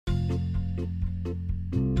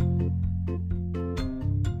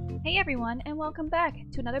Hey everyone, and welcome back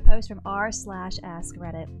to another post from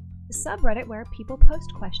r/AskReddit, the subreddit where people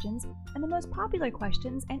post questions and the most popular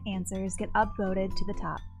questions and answers get upvoted to the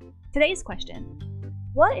top. Today's question: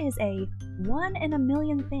 what is a 1 in a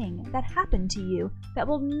million thing that happened to you that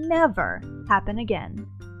will never happen again?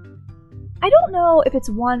 I don't know if it's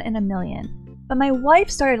 1 in a million, but my wife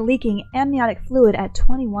started leaking amniotic fluid at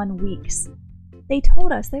 21 weeks. They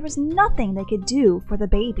told us there was nothing they could do for the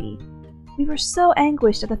baby. We were so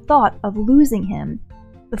anguished at the thought of losing him.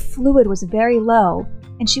 The fluid was very low,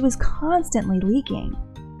 and she was constantly leaking.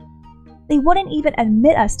 They wouldn't even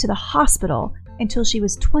admit us to the hospital until she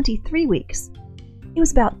was 23 weeks. It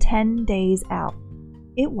was about 10 days out.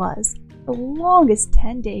 It was the longest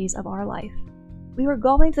 10 days of our life. We were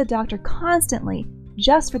going to the doctor constantly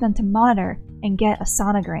just for them to monitor and get a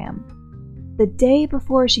sonogram. The day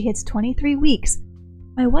before she hits 23 weeks,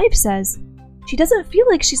 my wife says she doesn't feel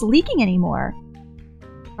like she's leaking anymore.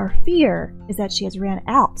 Our fear is that she has ran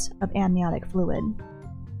out of amniotic fluid.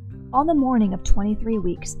 On the morning of 23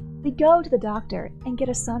 weeks, we go to the doctor and get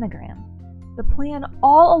a sonogram. The plan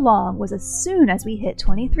all along was as soon as we hit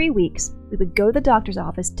 23 weeks, we would go to the doctor's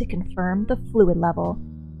office to confirm the fluid level,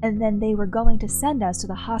 and then they were going to send us to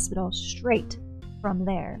the hospital straight from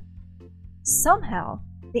there. Somehow,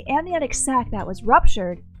 the amniotic sac that was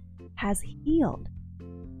ruptured has healed.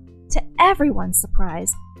 To everyone's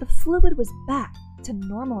surprise, the fluid was back to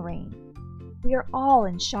normal range. We are all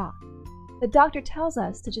in shock. The doctor tells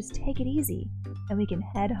us to just take it easy and we can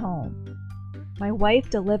head home. My wife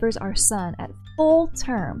delivers our son at full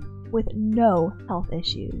term with no health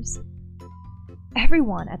issues.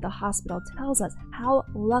 Everyone at the hospital tells us how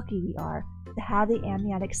lucky we are to have the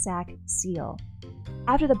amniotic sac seal.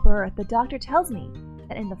 After the birth, the doctor tells me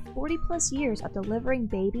that in the 40+ years of delivering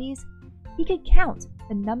babies, he could count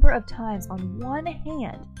the number of times on one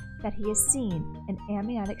hand that he has seen an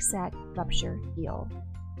amniotic sac rupture heal.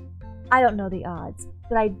 I don't know the odds,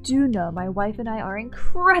 but I do know my wife and I are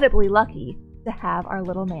incredibly lucky to have our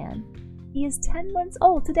little man. He is 10 months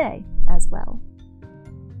old today as well.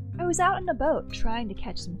 I was out in a boat trying to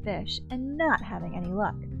catch some fish and not having any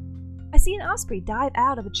luck. I see an osprey dive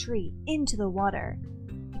out of a tree into the water.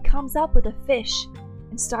 He comes up with a fish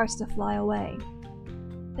and starts to fly away.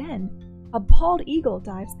 Then, a bald eagle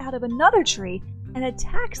dives out of another tree and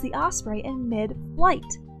attacks the osprey in mid-flight.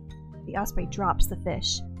 The osprey drops the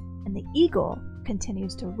fish, and the eagle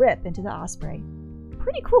continues to rip into the osprey.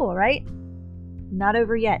 Pretty cool, right? Not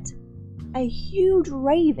over yet. A huge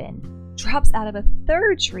raven drops out of a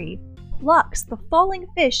third tree, plucks the falling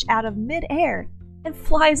fish out of mid-air, and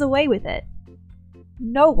flies away with it.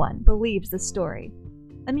 No one believes the story.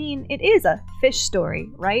 I mean, it is a fish story,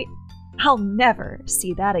 right? I'll never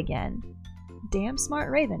see that again. Damn smart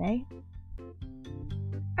raven, eh?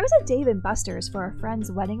 I was at Dave & Buster's for a friend's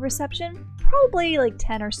wedding reception, probably like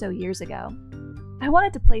 10 or so years ago. I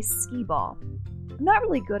wanted to play skee-ball. I'm not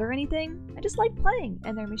really good or anything, I just like playing,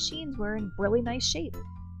 and their machines were in really nice shape.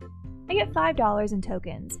 I get $5 in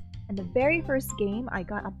tokens, and the very first game I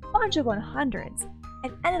got a bunch of 100s,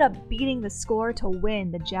 and ended up beating the score to win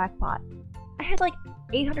the jackpot. I had like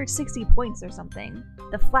 860 points or something.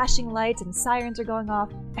 The flashing lights and sirens are going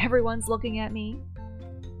off, everyone's looking at me.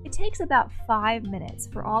 It takes about 5 minutes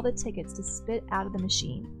for all the tickets to spit out of the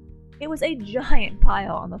machine. It was a giant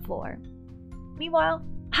pile on the floor. Meanwhile,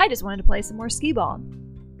 I just wanted to play some more skee-ball.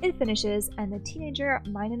 It finishes, and the teenager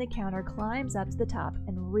minding the counter climbs up to the top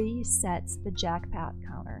and resets the jackpot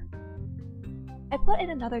counter. I put in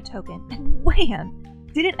another token, and wham!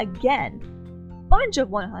 Did it again! Bunch of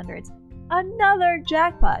 100s. Another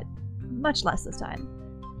jackpot! Much less this time.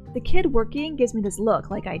 The kid working gives me this look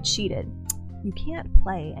like I cheated. You can't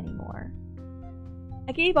play anymore.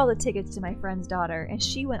 I gave all the tickets to my friend's daughter, and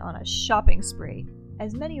she went on a shopping spree.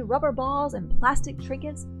 As many rubber balls and plastic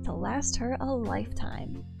trinkets to last her a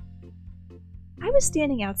lifetime. I was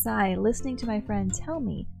standing outside listening to my friend tell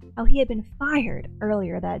me how he had been fired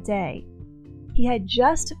earlier that day. He had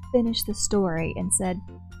just finished the story and said,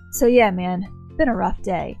 "So yeah, man, been a rough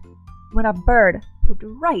day," when a bird pooped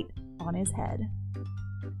right on his head.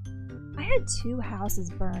 I had 2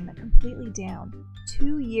 houses burn completely down,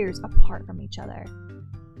 2 years apart from each other.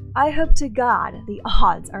 I hope to God the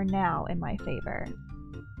odds are now in my favor.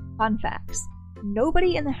 Fun facts: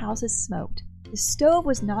 nobody in the houses smoked, the stove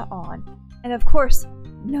was not on, and of course,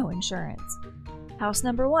 no insurance. House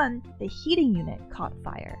number 1, the heating unit caught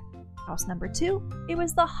fire. House number 2, it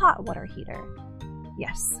was the hot water heater.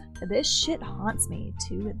 Yes, this shit haunts me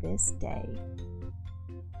to this day.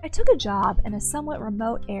 I took a job in a somewhat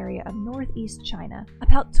remote area of northeast China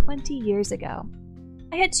about 20 years ago.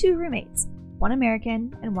 I had 2 roommates, one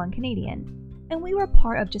American and one Canadian, and we were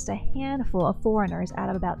part of just a handful of foreigners out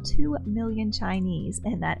of about 2 million Chinese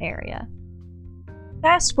in that area.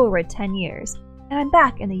 Fast forward 10 years, and I'm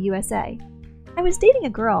back in the USA. I was dating a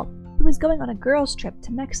girl who was going on a girls' trip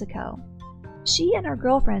to Mexico. She and her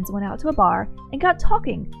girlfriends went out to a bar and got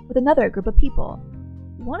talking with another group of people.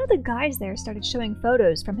 One of the guys there started showing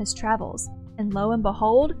photos from his travels, and lo and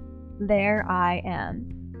behold, there I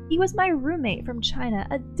am. He was my roommate from China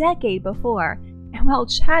a decade before, and while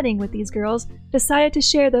chatting with these girls, decided to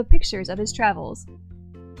share the pictures of his travels.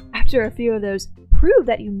 After a few of those "prove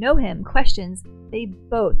that you know him" questions, they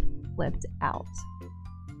both flipped out.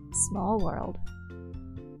 Small world.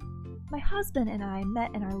 My husband and I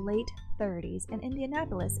met in our late 30s in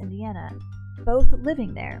Indianapolis, Indiana, both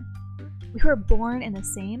living there. We were born in the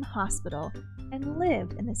same hospital and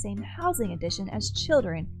lived in the same housing addition as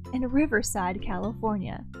children in Riverside,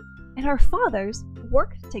 California, and our fathers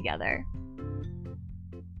worked together.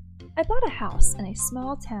 I bought a house in a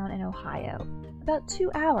small town in Ohio, about 2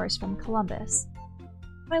 hours from Columbus.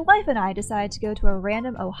 My wife and I decided to go to a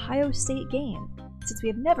random Ohio State game, since we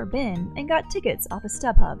have never been, and got tickets off of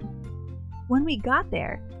StubHub. When we got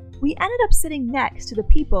there, we ended up sitting next to the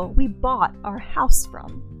people we bought our house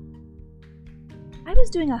from. I was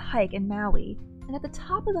doing a hike in Maui, and at the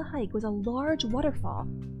top of the hike was a large waterfall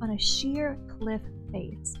on a sheer cliff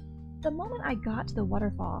face. The moment I got to the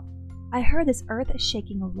waterfall, I heard this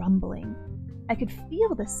earth-shaking rumbling. I could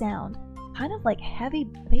feel the sound, kind of like heavy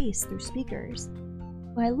bass through speakers.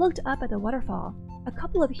 When I looked up at the waterfall, a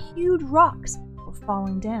couple of huge rocks were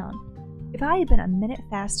falling down. If I had been a minute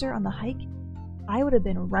faster on the hike, I would have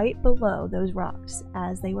been right below those rocks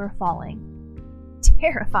as they were falling.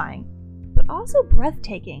 Terrifying, but also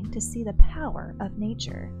breathtaking to see the power of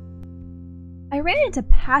nature. I ran into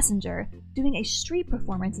Passenger doing a street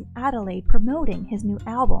performance in Adelaide promoting his new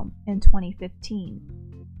album in 2015.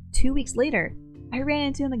 2 weeks later, I ran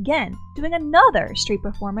into him again doing another street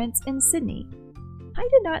performance in Sydney. I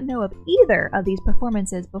did not know of either of these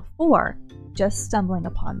performances before just stumbling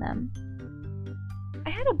upon them. I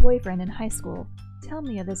had a boyfriend in high school tell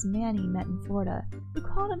me of this man he met in Florida who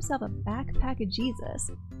called himself a backpack of Jesus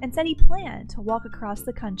and said he planned to walk across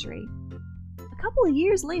the country. A couple of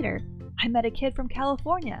years later, I met a kid from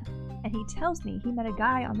California, and he tells me he met a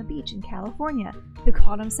guy on the beach in California who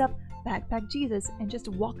called himself Backpack Jesus and just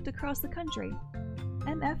walked across the country.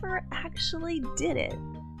 MFer actually did it.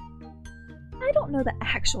 I don't know the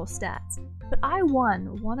actual stats, but I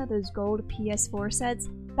won one of those gold PS4 sets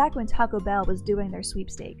back when Taco Bell was doing their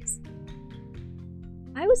sweepstakes.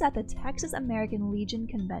 I was at the Texas American Legion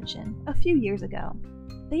convention a few years ago.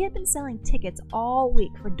 They had been selling tickets all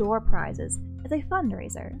week for door prizes as a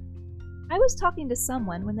fundraiser. I was talking to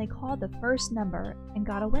someone when they called the first number and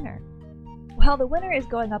got a winner. While the winner is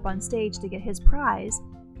going up on stage to get his prize,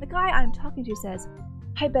 the guy I'm talking to says,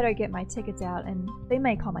 "I better get my tickets out and they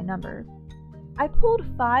may call my number." I pulled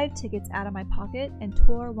 5 tickets out of my pocket and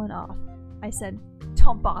tore one off. I said,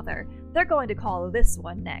 "Don't bother, they're going to call this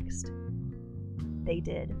one next." They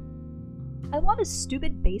did. I want a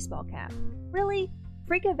stupid baseball cap. Really?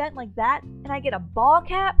 Freak event like that and I get a ball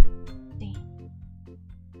cap? Damn.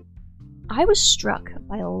 I was struck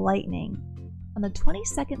by lightning on the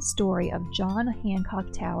 22nd story of John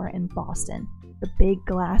Hancock Tower in Boston, the big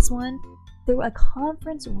glass one, through a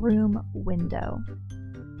conference room window.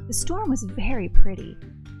 The storm was very pretty,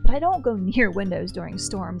 but I don't go near windows during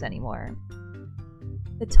storms anymore.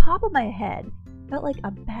 The top of my head felt like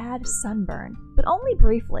a bad sunburn, but only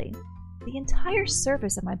briefly. The entire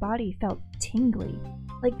surface of my body felt tingly,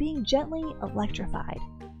 like being gently electrified.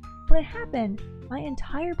 When it happened, my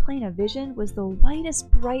entire plane of vision was the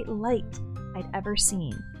whitest bright light I'd ever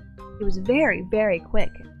seen. It was very, very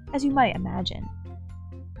quick, as you might imagine.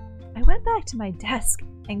 I went back to my desk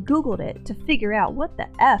and Googled it to figure out what the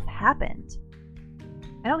F happened.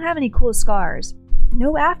 I don't have any cool scars,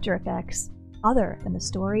 no after effects, other than the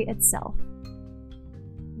story itself.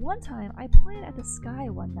 One time, I pointed at the sky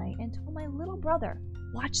one night and told my little brother,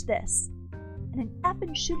 "Watch this," and an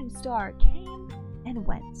effing shooting star came and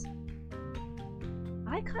went.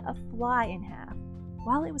 I cut a fly in half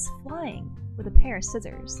while it was flying with a pair of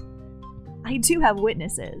scissors. I do have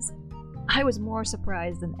witnesses. I was more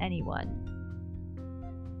surprised than anyone.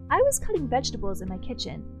 I was cutting vegetables in my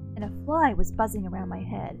kitchen, and a fly was buzzing around my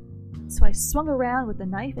head, so I swung around with the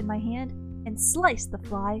knife in my hand and sliced the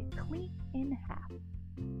fly clean in half.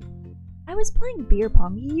 I was playing beer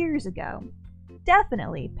pong years ago,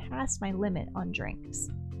 definitely past my limit on drinks.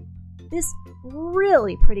 This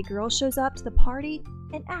really pretty girl shows up to the party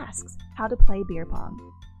and asks how to play beer pong.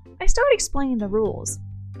 I started explaining the rules,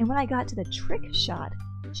 and when I got to the trick shot,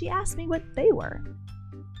 she asked me what they were.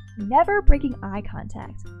 Never breaking eye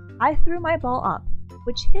contact, I threw my ball up,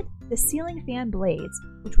 which hit the ceiling fan blades,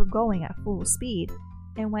 which were going at full speed,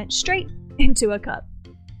 and went straight into a cup.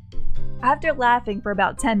 After laughing for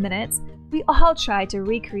about 10 minutes, we all tried to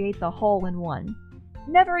recreate the hole-in-one.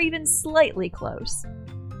 Never even slightly close.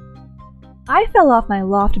 I fell off my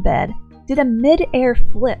loft bed, did a mid-air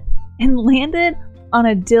flip, and landed on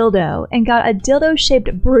a dildo and got a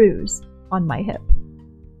dildo-shaped bruise on my hip.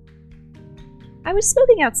 I was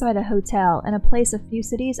smoking outside a hotel in a place a few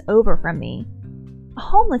cities over from me. A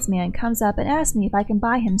homeless man comes up and asks me if I can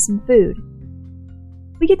buy him some food.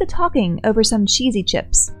 We get to talking over some cheesy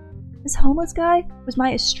chips. This homeless guy was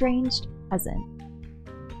my estranged cousin.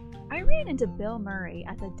 I ran into Bill Murray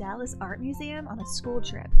at the Dallas Art Museum on a school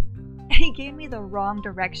trip, and he gave me the wrong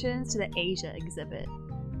directions to the Asia exhibit.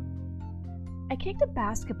 I kicked a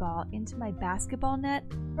basketball into my basketball net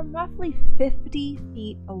from roughly 50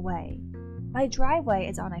 feet away. My driveway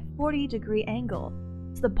is on a 40-degree angle,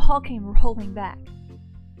 so the ball came rolling back.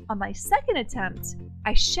 On my second attempt,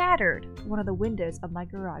 I shattered one of the windows of my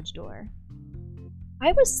garage door.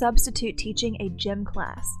 I was substitute teaching a gym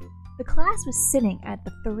class. The class was sitting at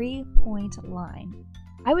the 3-point line.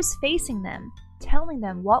 I was facing them, telling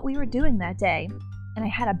them what we were doing that day, and I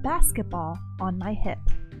had a basketball on my hip.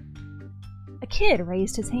 A kid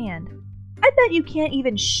raised his hand. I bet you can't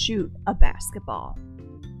even shoot a basketball.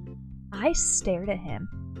 I stared at him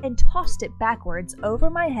and tossed it backwards over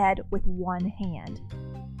my head with one hand.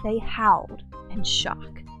 They howled in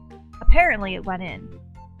shock. Apparently it went in.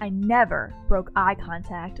 I never broke eye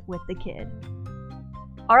contact with the kid.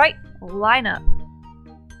 All right, line up.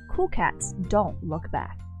 Cool cats don't look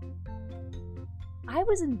back. I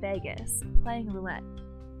was in Vegas playing roulette.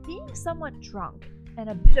 Being somewhat drunk and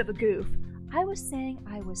a bit of a goof, I was saying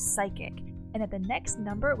I was psychic and that the next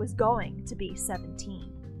number was going to be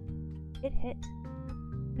 17. It hit.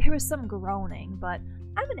 There was some groaning, but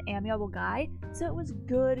I'm an amiable guy, so it was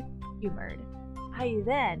good-humored. I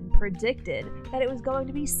then predicted that it was going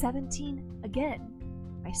to be 17 again.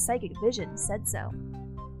 My psychic vision said so.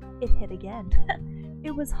 It hit again.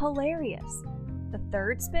 It was hilarious. The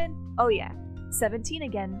third spin? Oh yeah, 17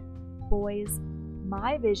 again. Boys,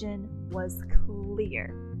 my vision was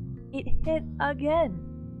clear. It hit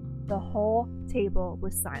again. The whole table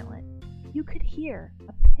was silent. You could hear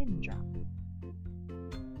a pin drop.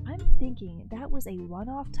 I'm thinking that was a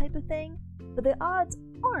one-off type of thing, but the odds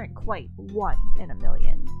aren't quite 1 in a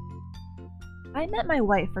million. I met my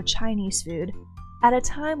wife for Chinese food at a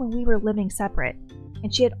time when we were living separate,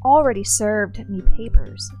 and she had already served me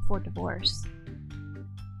papers for divorce.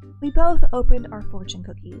 We both opened our fortune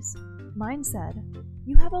cookies. Mine said,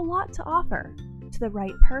 "You have a lot to offer to the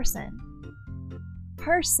right person."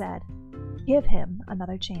 Hers said, "Give him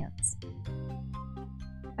another chance."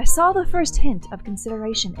 I saw the first hint of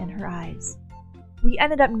consideration in her eyes. We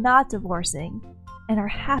ended up not divorcing and are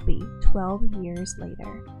happy 12 years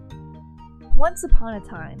later. Once upon a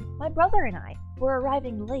time, my brother and I were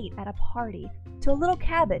arriving late at a party to a little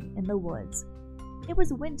cabin in the woods. It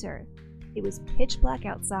was winter, it was pitch black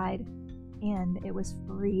outside, and it was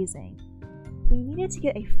freezing. We needed to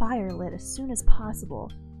get a fire lit as soon as possible,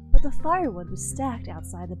 but the firewood was stacked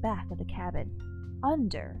outside the back of the cabin,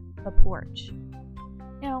 under the porch.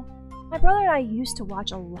 Now, my brother and I used to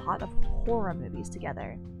watch a lot of horror movies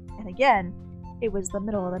together, and again, it was the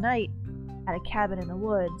middle of the night at a cabin in the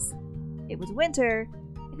woods. It was winter,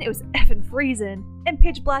 and it was effing freezing and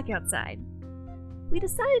pitch black outside. We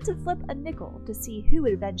decided to flip a nickel to see who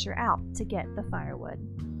would venture out to get the firewood.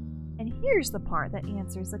 And here's the part that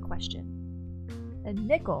answers the question. The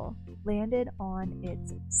nickel landed on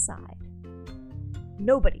its side.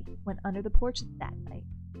 Nobody went under the porch that night.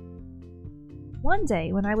 One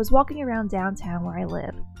day, when I was walking around downtown where I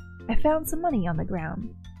live, I found some money on the ground.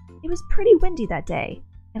 It was pretty windy that day,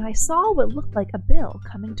 and I saw what looked like a bill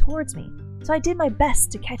coming towards me, so I did my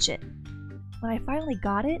best to catch it. When I finally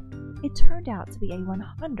got it, it turned out to be a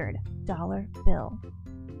 $100 bill.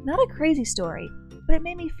 Not a crazy story, but it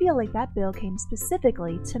made me feel like that bill came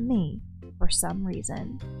specifically to me for some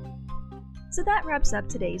reason. So that wraps up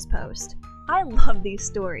today's post. I love these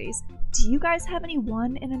stories. Do you guys have any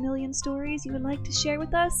 1 in a million stories you would like to share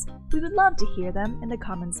with us? We would love to hear them in the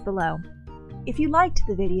comments below. If you liked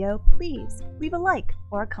the video, please leave a like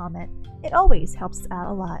or a comment. It always helps us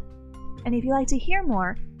out a lot. And if you'd like to hear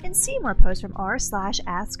more and see more posts from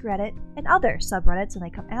r/AskReddit and other subreddits when they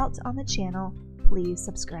come out on the channel, please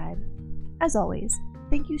subscribe. As always,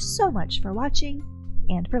 thank you so much for watching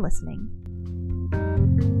and for listening.